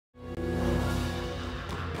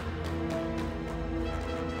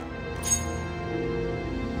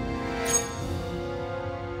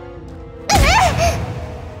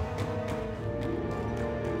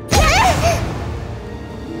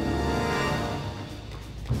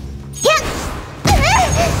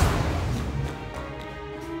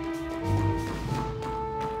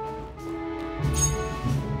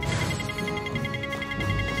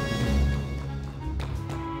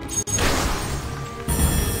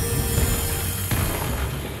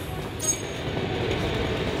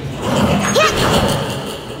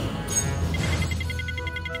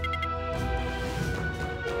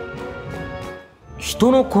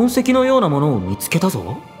人の痕跡のようなものを見つけた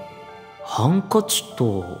ぞ。ハンカチ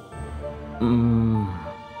とこ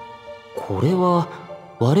れは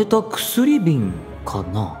割れた薬瓶か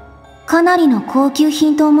な。かなりの高級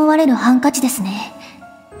品と思われるハンカチですね。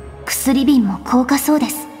薬瓶も高価そうで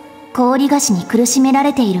す。氷菓子に苦しめら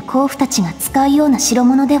れている甲府たちが使うような代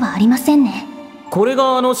物ではありませんね。これ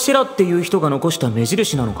がシェラっていう人が残した目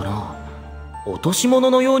印なのかな。落とし物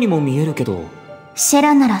のようにも見えるけど。シェ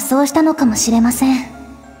ラならそうしたのかもしれません。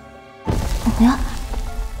おや、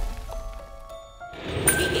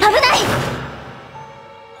危ない。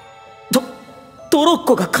トロッ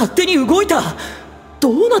コが勝手に動いた。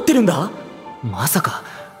どうなってるんだ。まさか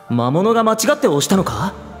魔物が間違って押したの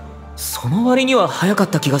か。その割には早かっ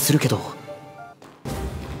た気がするけど。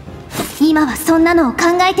今はそんなのを考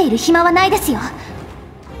えている暇はないですよ。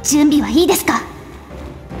準備はいいですか。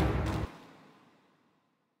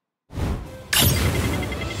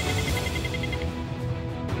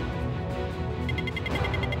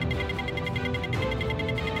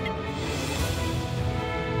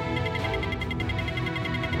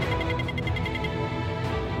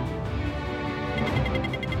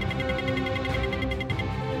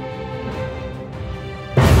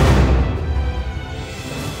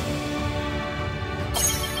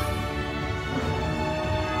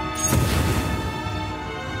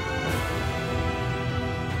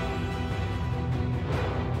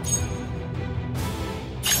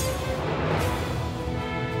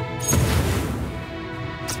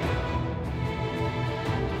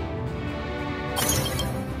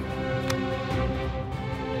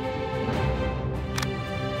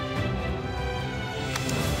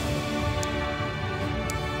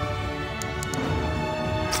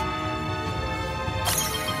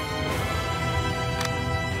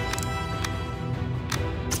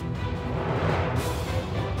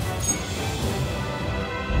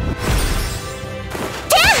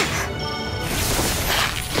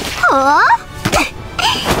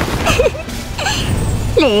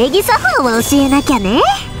礼儀作法を教えなきゃね。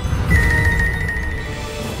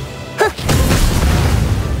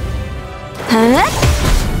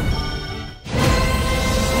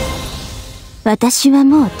私は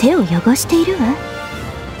もう手を汚しているわ。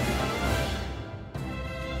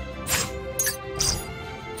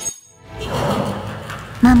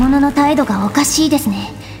魔物の態度がおかしいです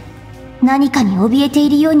ね。何かに怯えてい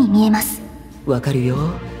るように見えます。わかるよ。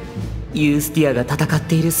ユースティアが戦っ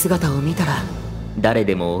ている姿を見たら誰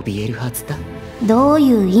でも怯えるはずだ。どう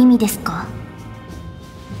いう意味ですか。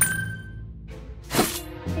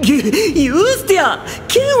ユースティア、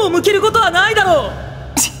剣を向けることはないだろう。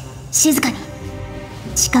静かに。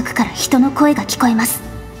近くから人の声が聞こえます。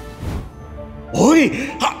おい、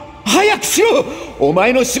早くしろ。お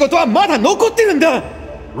前の仕事はまだ残ってるんだ。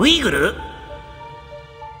ウイグル、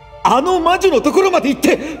あの魔女のところまで行っ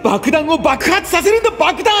て爆弾を爆発させるんだ。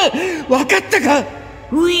爆弾、分かったか。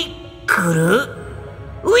ウイグル、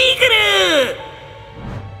ウイグル。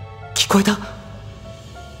聞こえた。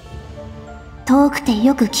遠くて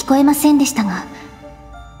よく聞こえませんでしたが、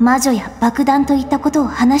魔女や爆弾といったことを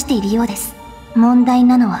話しているようです。問題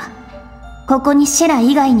なのはここにシェラ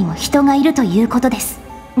以外にも人がいるということです。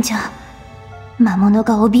じゃあ魔物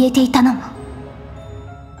が怯えていたのも。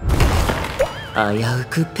危う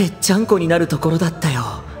くぺっちゃんこになるところだったよ。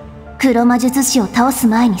黒魔術師を倒す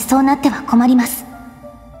前にそうなっては困ります。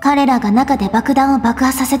彼らが中で爆弾を爆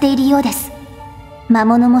破させているようです。魔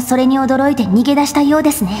物もそれに驚いて逃げ出したよう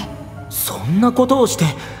ですね。そんなことをして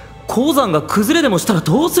鉱山が崩れでもしたら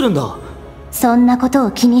どうするんだ。そんなこと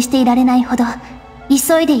を気にしていられないほど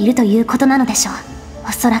急いでいるということなのでしょう。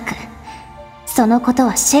おそらくそのこと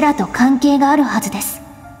はシェラと関係があるはずです。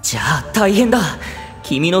じゃあ大変だ。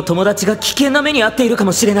君の友達が危険な目に遭っているか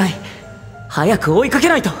もしれない。早く追いかけ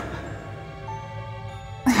ないと。は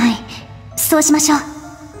い、そうしましょう。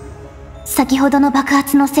先ほどの爆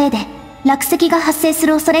発のせいで落石が発生す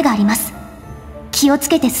る恐れがあります。気をつ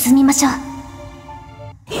けて進みましょう。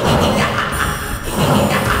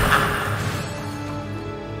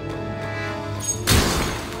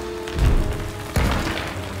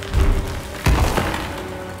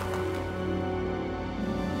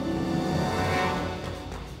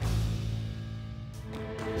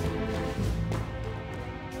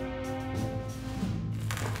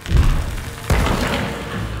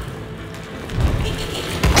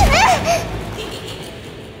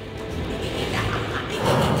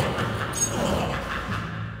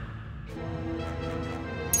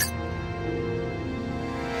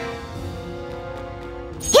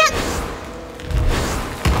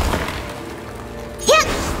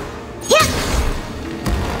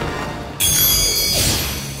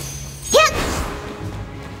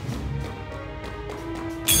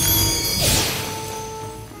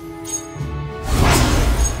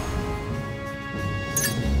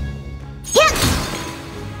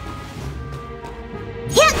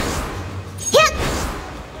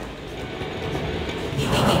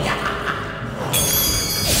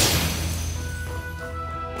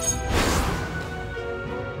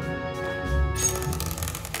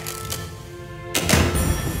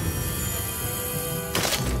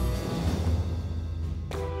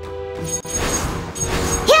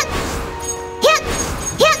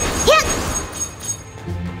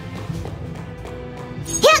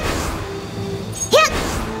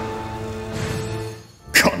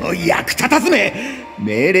の役立たずめ、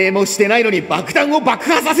命令もしてないのに爆弾を爆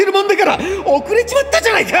破させるもんだから遅れちまったじ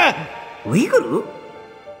ゃないか。ウィグル？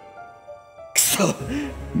くそ、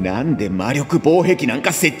なんで魔力防壁なん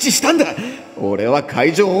か設置したんだ。俺は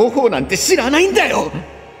解除方法なんて知らないんだよ。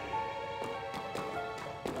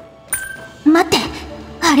待って、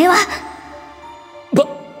あれは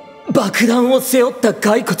爆弾を背負った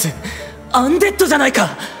骸骨、アンデッドじゃない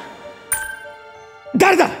か。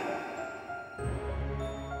誰だ？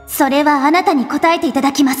それはあなたに答えていた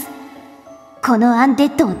だきます。このアンデ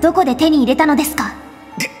ッドをどこで手に入れたのですか？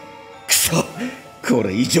くそ、こ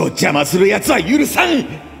れ以上邪魔する奴は許さん。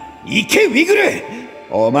行けウィグル、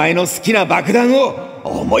お前の好きな爆弾を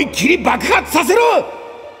思いっきり爆発させろ。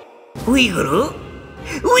ウィグル？ウィグ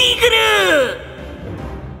ル！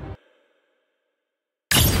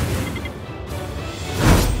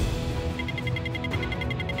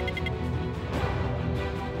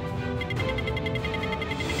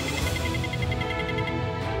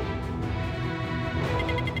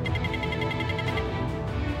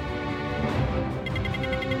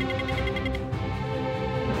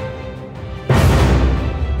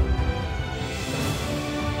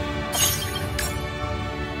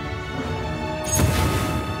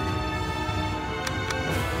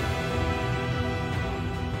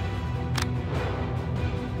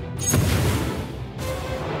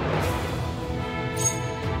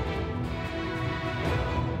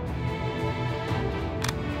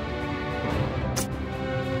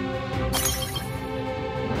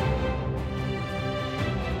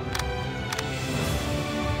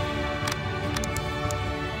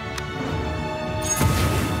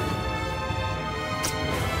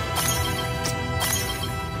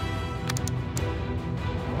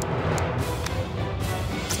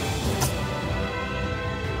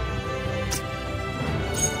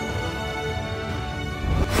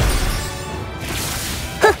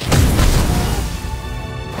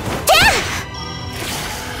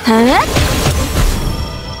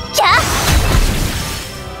キャ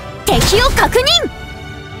ッ！敵を確認！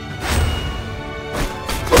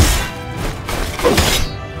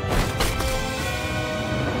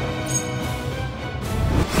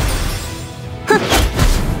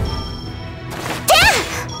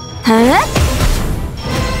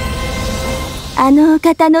あのお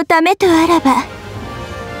方のためとあらば。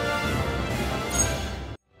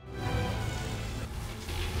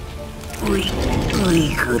ウ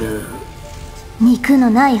ィグル。肉の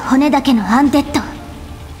ない骨だけのアンデッド、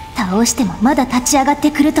倒してもまだ立ち上がって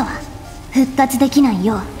くるとは。復活できない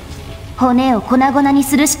よう骨を粉々に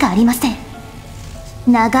するしかありません。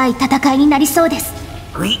長い戦いになりそうです。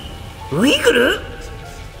ウィグル？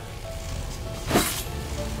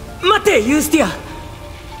待って、ユースティア。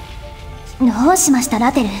どうしました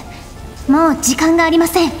ラテル？もう時間がありま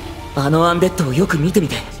せん。あのアンデッドをよく見てみ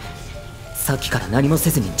て。さっきから何もせ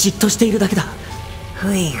ずにじっとしているだけだ。ウ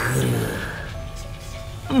ィグ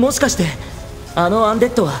ル。もしかしてあのアンデ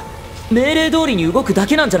ッドは命令通りに動くだ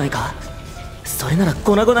けなんじゃないか？それなら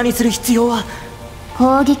粉々にする必要は。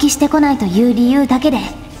攻撃してこないという理由だけで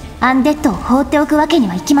アンデッドを放っておくわけに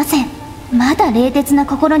はいきません。まだ冷徹な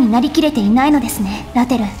心になりきれていないのですね、ラ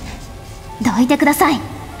テル。どいてください。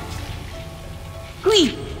ウ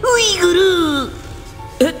ィグル。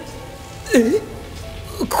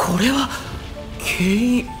これは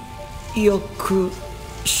契約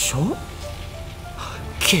書？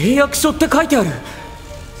契約書って書いてある。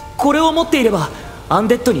これを持っていればアン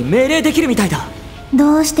デッドに命令できるみたいだ。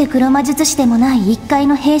どうして黒魔術師でもない一介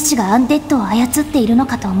の兵士がアンデッドを操っているの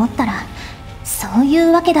かと思ったら、そうい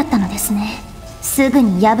うわけだったのですね。すぐ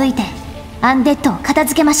に破いてアンデッドを片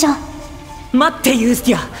付けましょう。待ってユース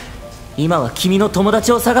ティア、今は君の友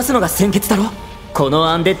達を探すのが先決だろ。この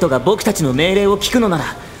アンデッドが僕たちの命令を聞くのなら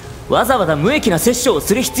わざわざ無益な殺生を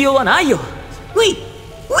する必要はないよ。ウィ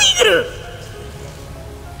グル。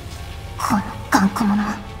この頑固者。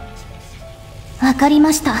わかり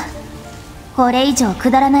ました。これ以上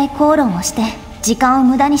くだらない口論をして時間を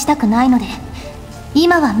無駄にしたくないので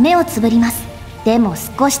今は目をつぶります。でも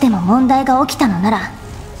少しでも問題が起きたのなら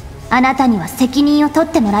あなたには責任を取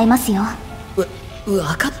ってもらいますよ。分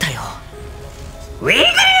かったよ。ウィグ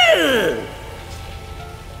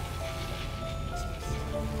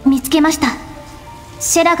ル。見つけました。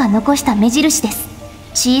シェラが残した目印です。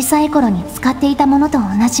小さい頃に使っていたものと同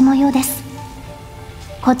じ模様です。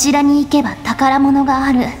こちらに行けば宝物が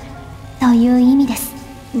あるという意味です。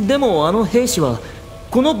でもあの兵士は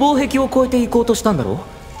この防壁を越えて行こうとしたんだろう。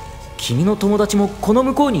君の友達もこの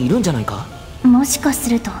向こうにいるんじゃないか？もしかす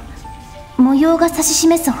ると模様が指し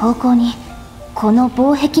示す方向にこの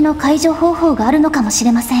防壁の解除方法があるのかもし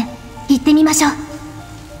れません。行ってみましょう。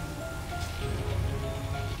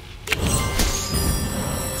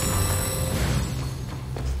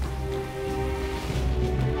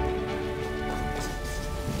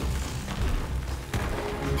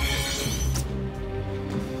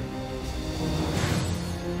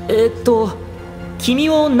君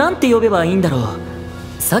をなんて呼べばいいんだろう。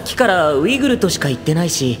さっきからウィグルとしか言ってない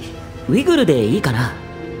し、ウィグルでいいかな。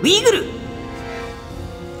ウィグル。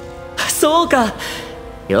そうか。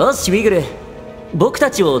よしウィグル、僕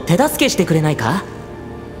たちを手助けしてくれないか。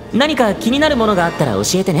何か気になるものがあったら教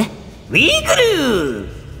えてね。ウィグル。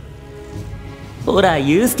ほら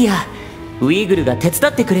ユースティア、ウィグルが手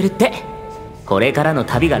伝ってくれるって。これからの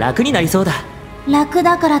旅が楽になりそうだ。楽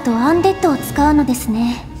だからとアンデッドを使うのです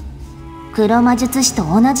ね。黒魔術師と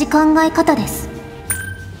同じ考え方です。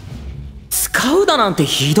使うだなんて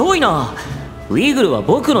ひどいな。ウィグルは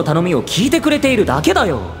僕の頼みを聞いてくれているだけだ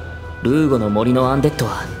よ。ルーゴの森のアンデッド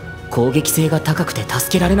は攻撃性が高くて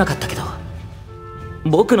助けられなかったけど、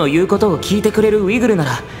僕の言うことを聞いてくれるウィグルな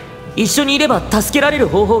ら一緒にいれば助けられる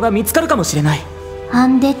方法が見つかるかもしれない。ア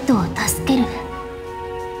ンデッドを助ける。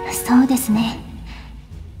そうですね。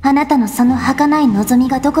あなたのその儚い望み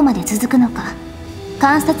がどこまで続くのか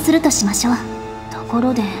観察するとしましょう。とこ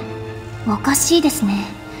ろでおかしいですね。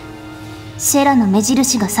シェラの目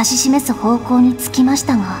印が指し示す方向につきまし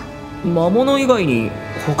たが、魔物以外に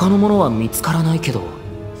他のものは見つからないけど。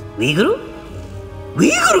ウィグル？ウィグル！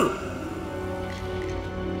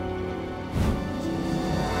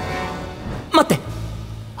待って、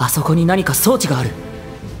あそこに何か装置がある。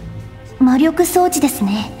魔力装置です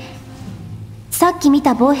ね。さっき見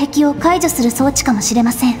た防壁を解除する装置かもしれ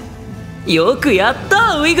ません。よくやっ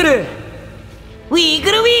たウィグル。ウィ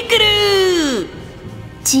グルウィグル。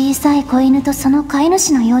小さい子犬とその飼い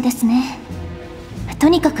主のようですね。と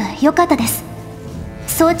にかく良かったです。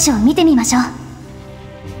装置を見てみましょう。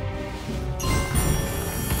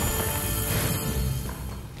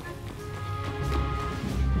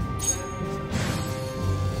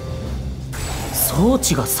装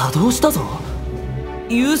置が作動したぞ。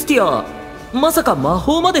ユースティア、まさか魔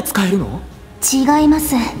法まで使えるの？違いま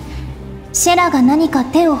す。シェラが何か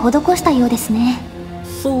手を施したようですね。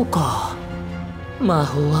そうか。魔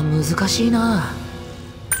法は難しいな。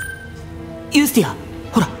ユースティア、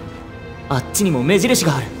ほら、あっちにも目印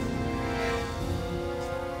がある。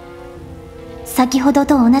先ほど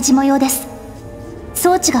と同じ模様です。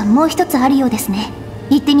装置がもう一つあるようですね。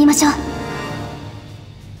行ってみましょ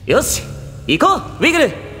う。よし行こうウィグル。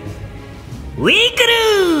ウィグ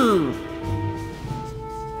ル。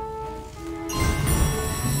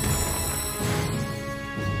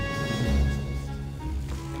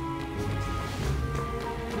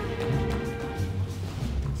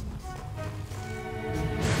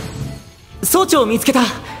装置を見つけた。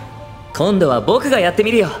今度は僕がやって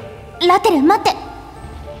みるよ。ラテル待って。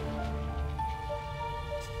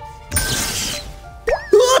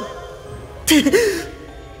うわっ！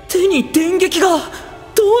手に電撃が。ど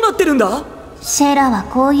うなってるんだ？シェラは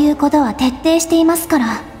こういうことは徹底していますか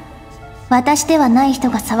ら、私ではない人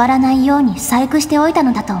が触らないように細工しておいた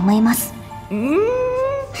のだと思います。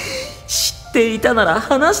知っていたなら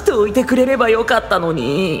話しておいてくれればよかったの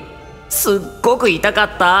に。すっごく痛か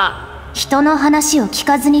った。人の話を聞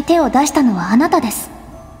かずに手を出したのはあなたです。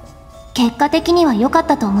結果的には良かっ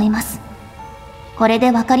たと思います。これ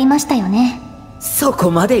で分かりましたよね。そ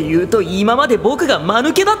こまで言うと今まで僕が間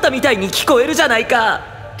抜けだったみたいに聞こえるじゃないか。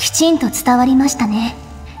きちんと伝わりましたね。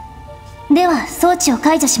では装置を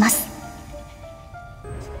解除します。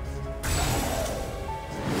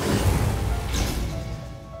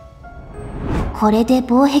これで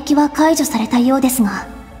防壁は解除されたようですが。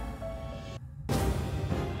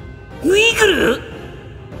ウィグル？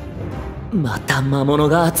また魔物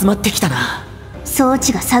が集まってきたな。装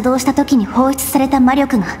置が作動した時に放出された魔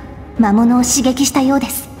力が魔物を刺激したようで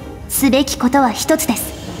す。すべきことは一つで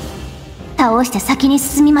す。倒して先に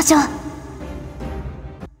進みましょう。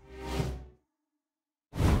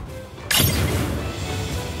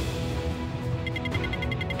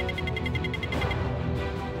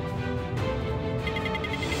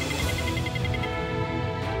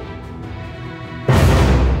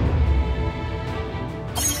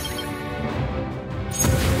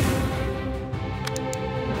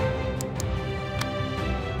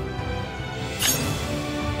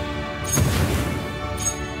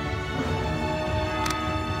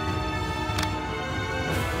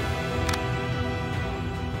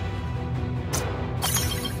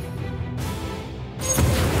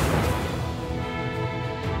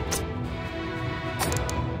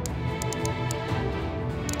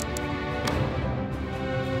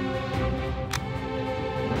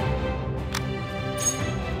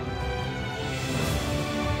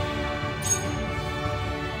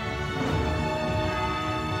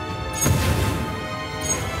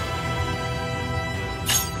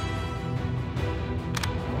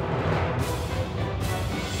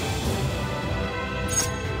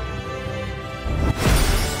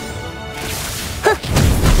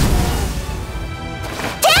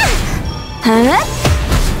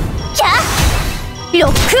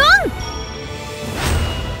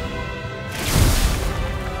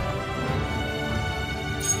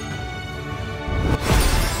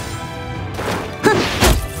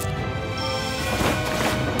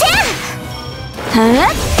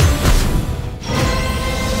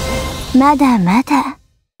まだまだ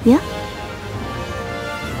よ。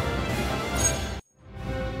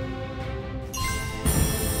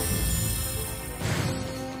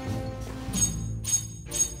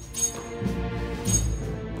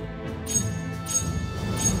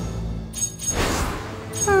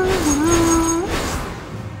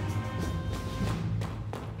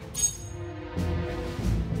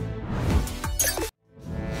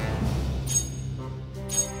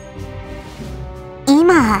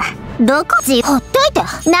今どこほっといて。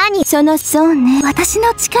何そうね。私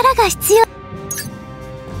の力が必要。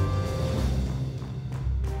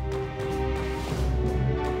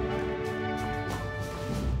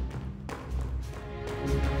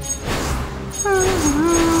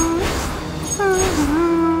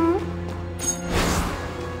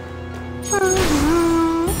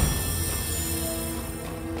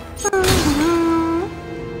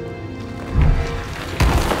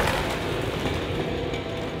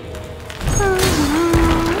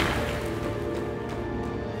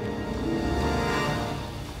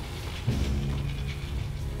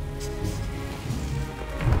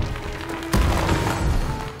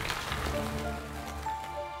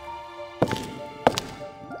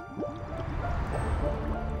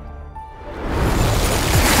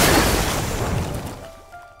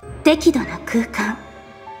適度な空間、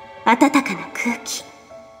暖かな空気、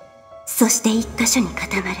そして一箇所に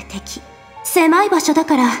固まる敵。狭い場所だ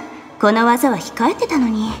からこの技は控えてたの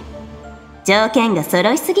に、条件が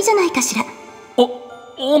揃いすぎじゃないかしら。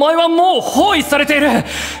お前はもう包囲されている。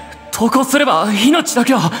投降すれば命だ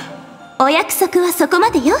けは。お約束はそこま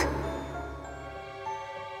でよ。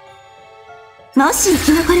もし生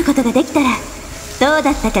き残ることができたらどう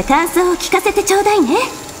だったか感想を聞かせてちょうだいね。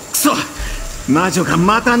くそ、魔女が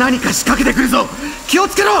また何か仕掛けてくるぞ。気を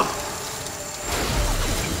つけろ。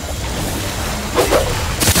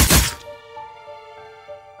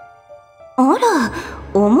あら、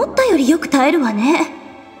思ったよりよく耐えるわね。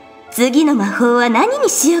次の魔法は何に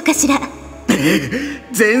しようかしら。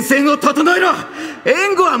前線を整えろ。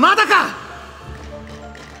援護はまだか。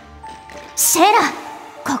シェラ、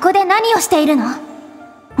ここで何をしているの？あ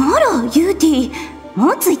ら、ユーティ、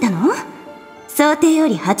もう着いたの？想定よ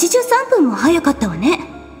り83分も早かったわね。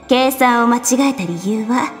計算を間違えた理由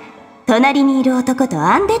は隣にいる男と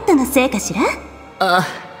アンデッドのせいかしら。あ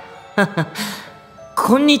はは、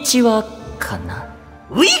こんにちはかな。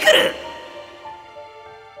ウイ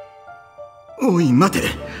グル。おい待て、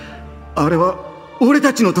あれは俺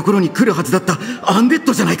たちのところに来るはずだったアンデッ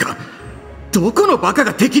ドじゃないか。どこのバカ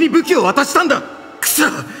が敵に武器を渡したんだ。くそ、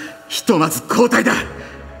ひとまず交代だ。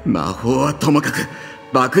魔法はともかく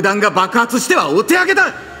爆弾が爆発してはお手上げだ。が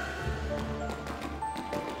っか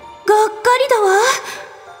りだわ。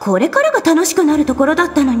これからが楽しくなるところだ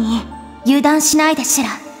ったのに。油断しないでシェラ。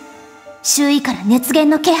周囲から熱源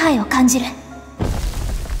の気配を感じる。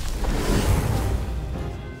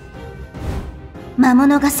魔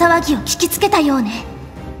物が騒ぎを聞きつけたようね。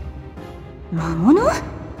魔物？な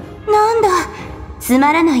んだ、つ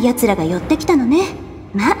まらない奴らが寄ってきたのね。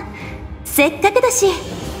ま、せっかくだし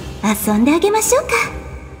遊んであげましょうか。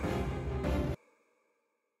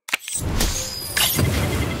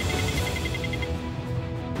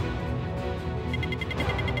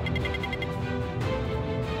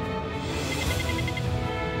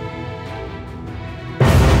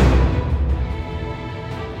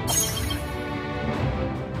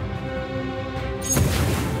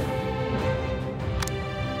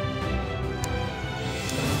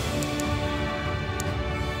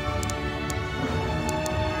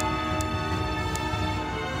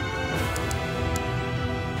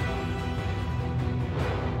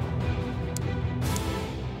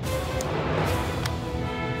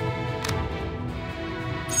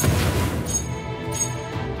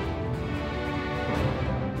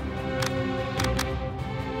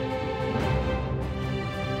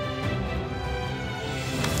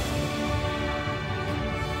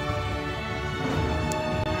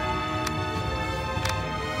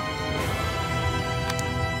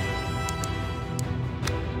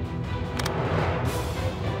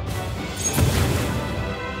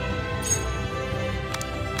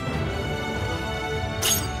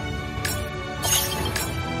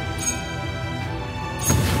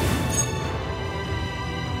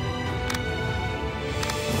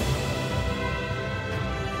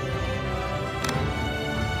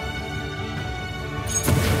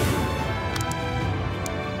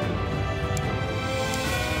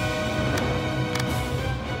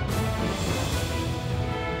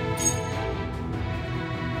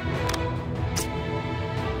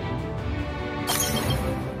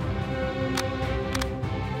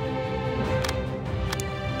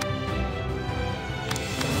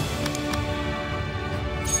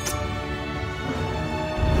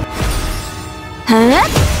はっ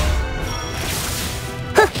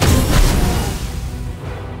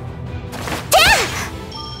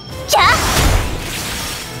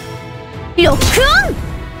ロックオン。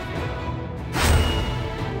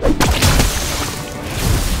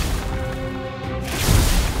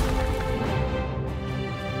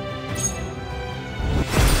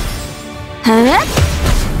はっ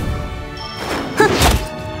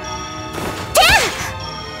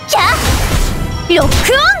ロック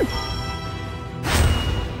オン。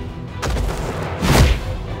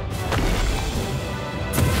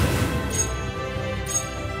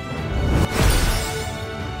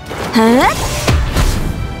はっ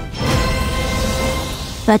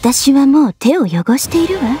私はもう手を汚してい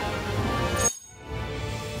るわ。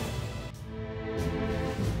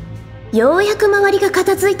ようやく周りが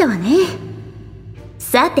片付いたわね。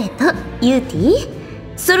さてと、ユーティー、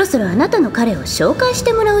そろそろあなたの彼を紹介し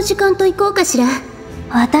てもらう時間といこうかしら。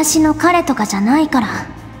私の彼とかじゃないから、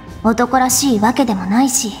男らしいわけでもない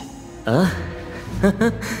し。あ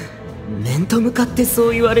面と向かって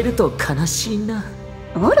そう言われると悲しいな。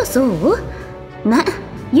あらそう？ま、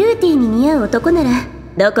ユーティーに似合う男なら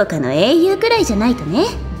どこかの英雄くらいじゃないとね。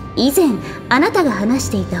以前あなたが話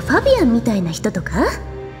していたファビアンみたいな人とか。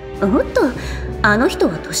おっと、あの人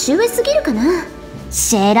は年上すぎるかな。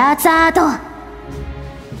シェラザード。あ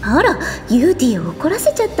ら、ユーティーを怒ら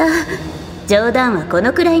せちゃった。冗談はこ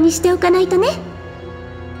のくらいにしておかないとね。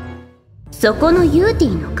そこのユーティ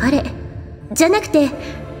ーの彼じゃなくて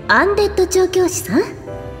アンデッド調教師さん。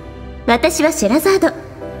私はシェラザード、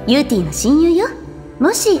ユーティーの親友よ。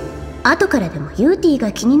もし後からでもユーティー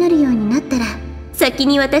が気になるようになったら先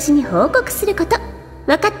に私に報告すること。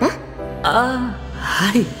分かった？ああ、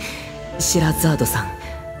はい、シェラザードさん。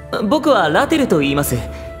僕はラテルと言います。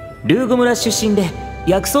ルーゴ村出身で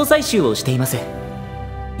薬草採集をしています。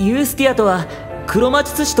ユースティアとは黒魔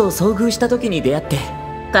術師と遭遇した時に出会って。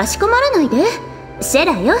かしこまらないで。シェ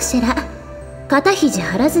ラよ、シェラ。肩肘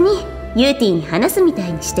張らずにユーティーに話すみた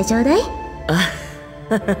いにしてちょうだい。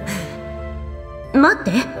待っ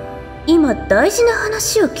て、今大事な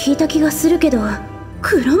話を聞いた気がするけど。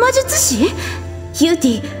黒魔術師？ユーテ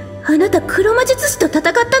ィー、あなた黒魔術師と戦っ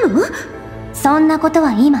たの？そんなこと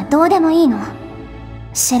は今どうでもいいの。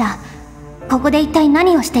シェラ、ここで一体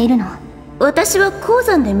何をしているの？私は鉱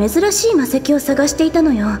山で珍しい魔石を探していた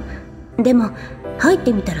のよ。でも入っ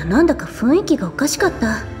てみたらなんだか雰囲気がおかしかっ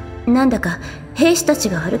た。なんだか兵士たち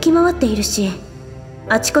が歩き回っているし、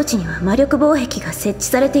あちこちには魔力防壁が設置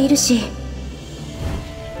されているし、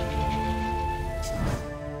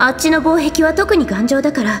あっちの防壁は特に頑丈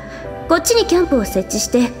だから、こっちにキャンプを設置し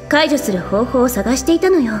て解除する方法を探していた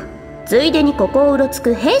のよ。ついでにここをうろつ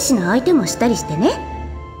く兵士の相手もしたりしてね。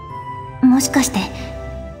もしかして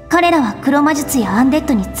彼らは黒魔術やアンデッ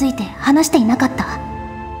ドについて話していなかった？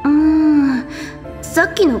さ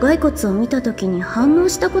っきの骸骨を見た時に反応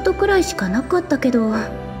したことくらいしかなかったけど、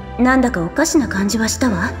なんだかおかしな感じはした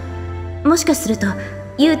わ。もしかすると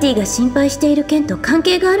ユーティーが心配している件と関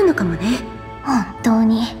係があるのかもね。本当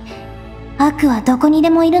に悪はどこにで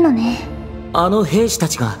もいるのね。あの兵士た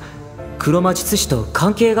ちが黒魔術師と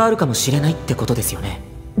関係があるかもしれないってことですよね。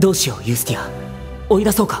どうしようユースティア、追い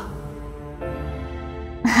出そうか。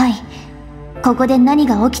はい、ここで何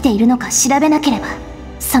が起きているのか調べなければ。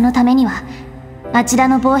そのためにはあちら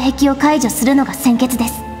の防壁を解除するのが先決で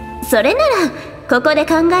す。それならここで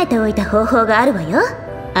考えておいた方法があるわよ。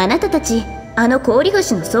あなたたちあの氷菓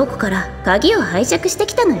子の倉庫から鍵を拝借して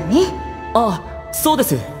きたのよね。ああ、そうで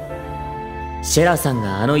す。シェラさん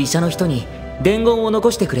があの医者の人に伝言を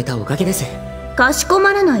残してくれたおかげです。かしこ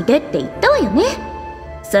まらないでって言ったわよね。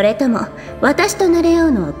それとも私と慣れ合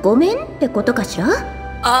うのはごめんってことかしら？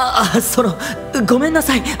ごめんな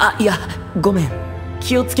さい。いや、ごめん。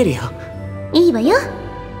気をつけるよ。いいわよ。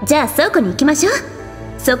じゃあ倉庫に行きましょう。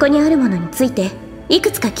そこにあるものについてい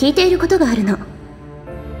くつか聞いていることがあるの。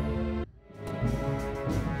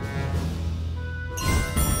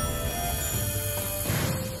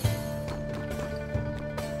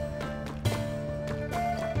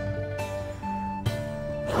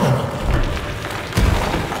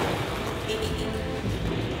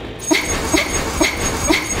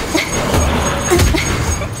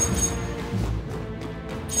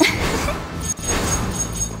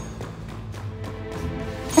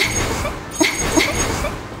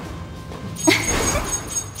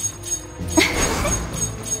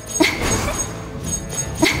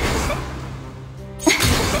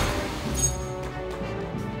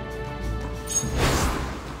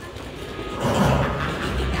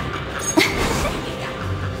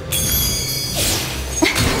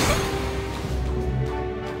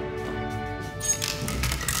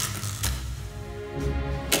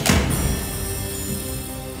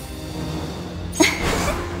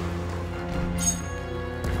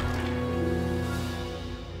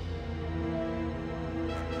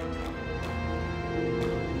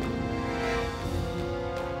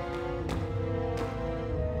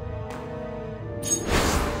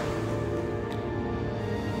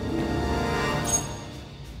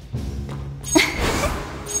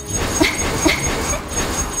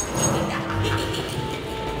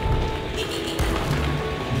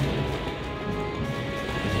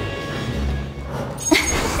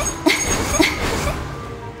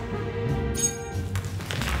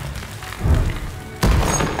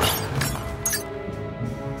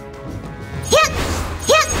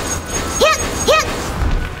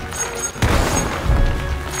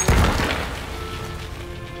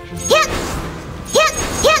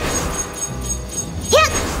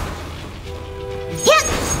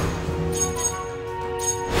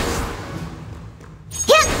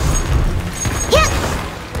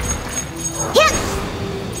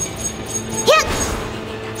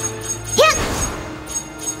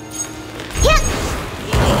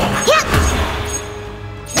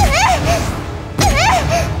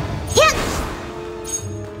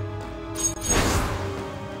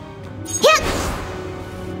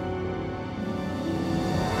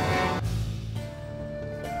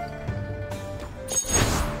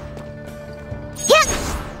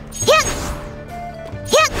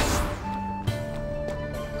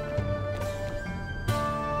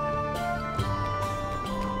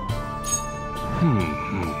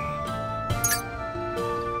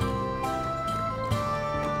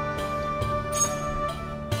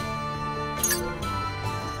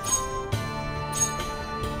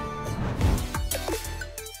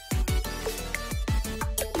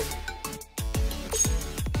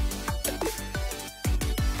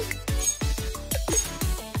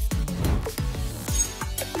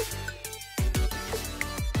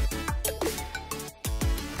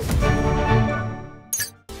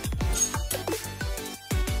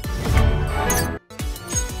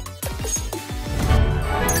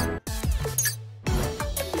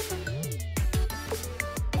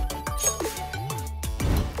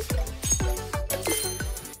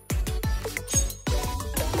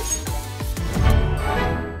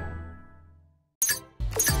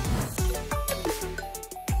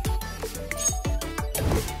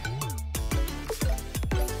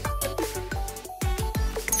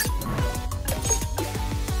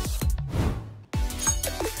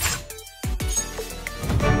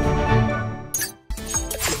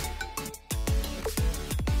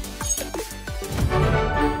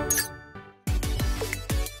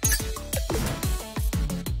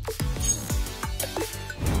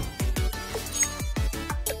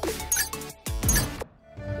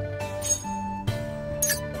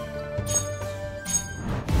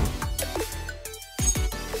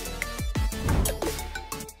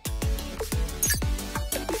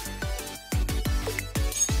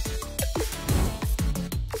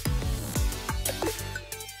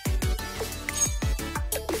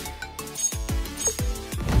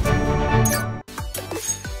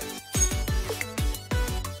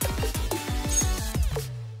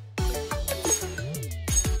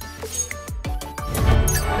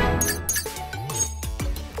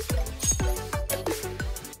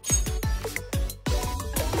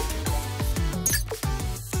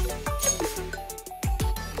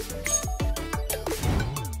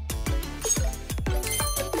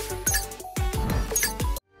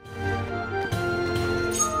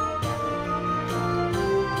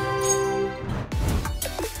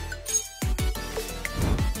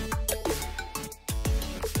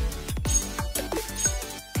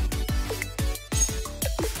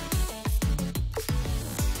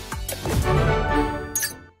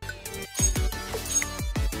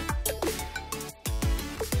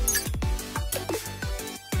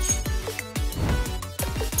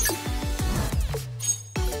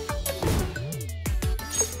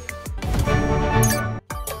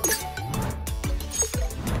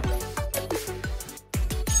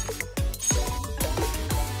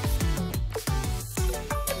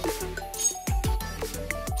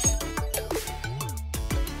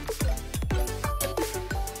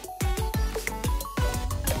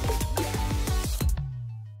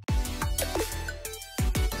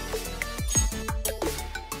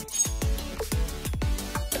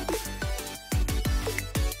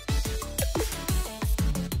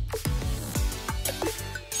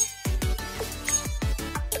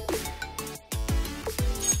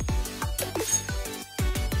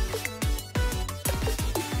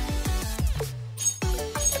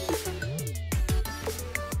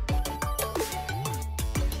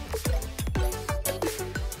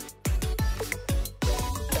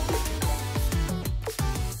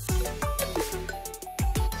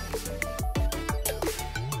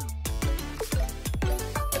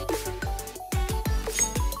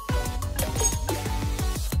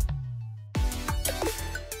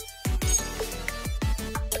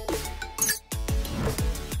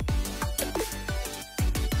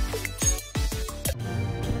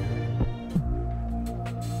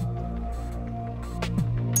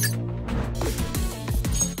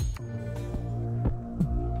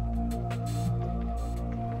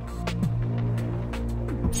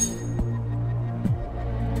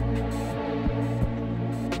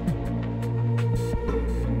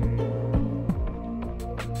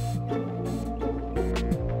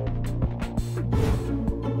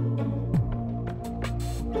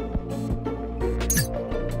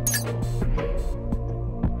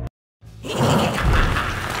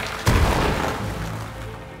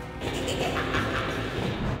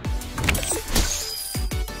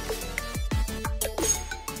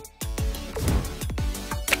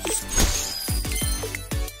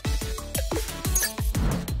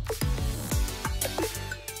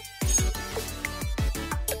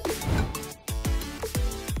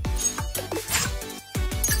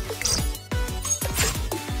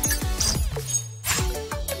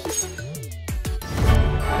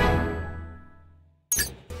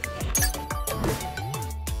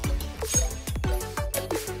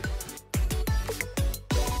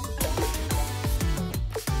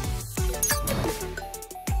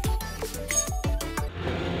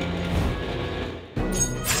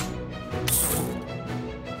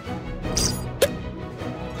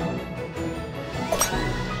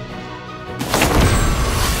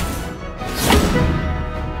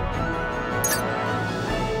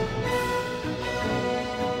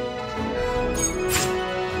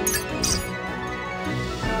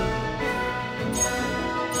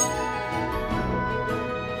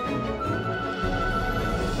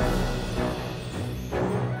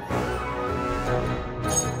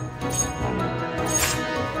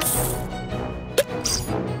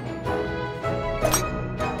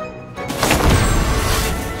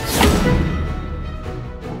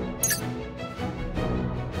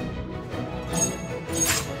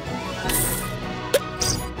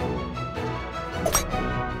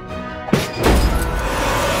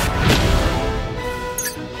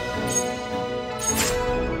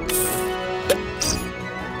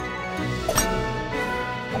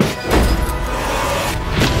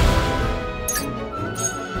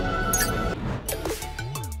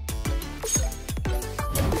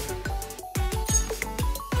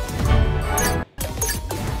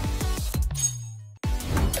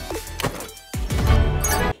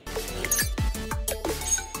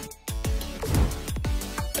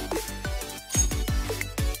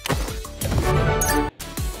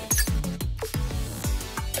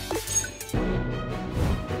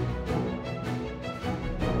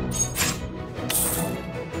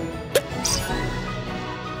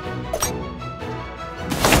う。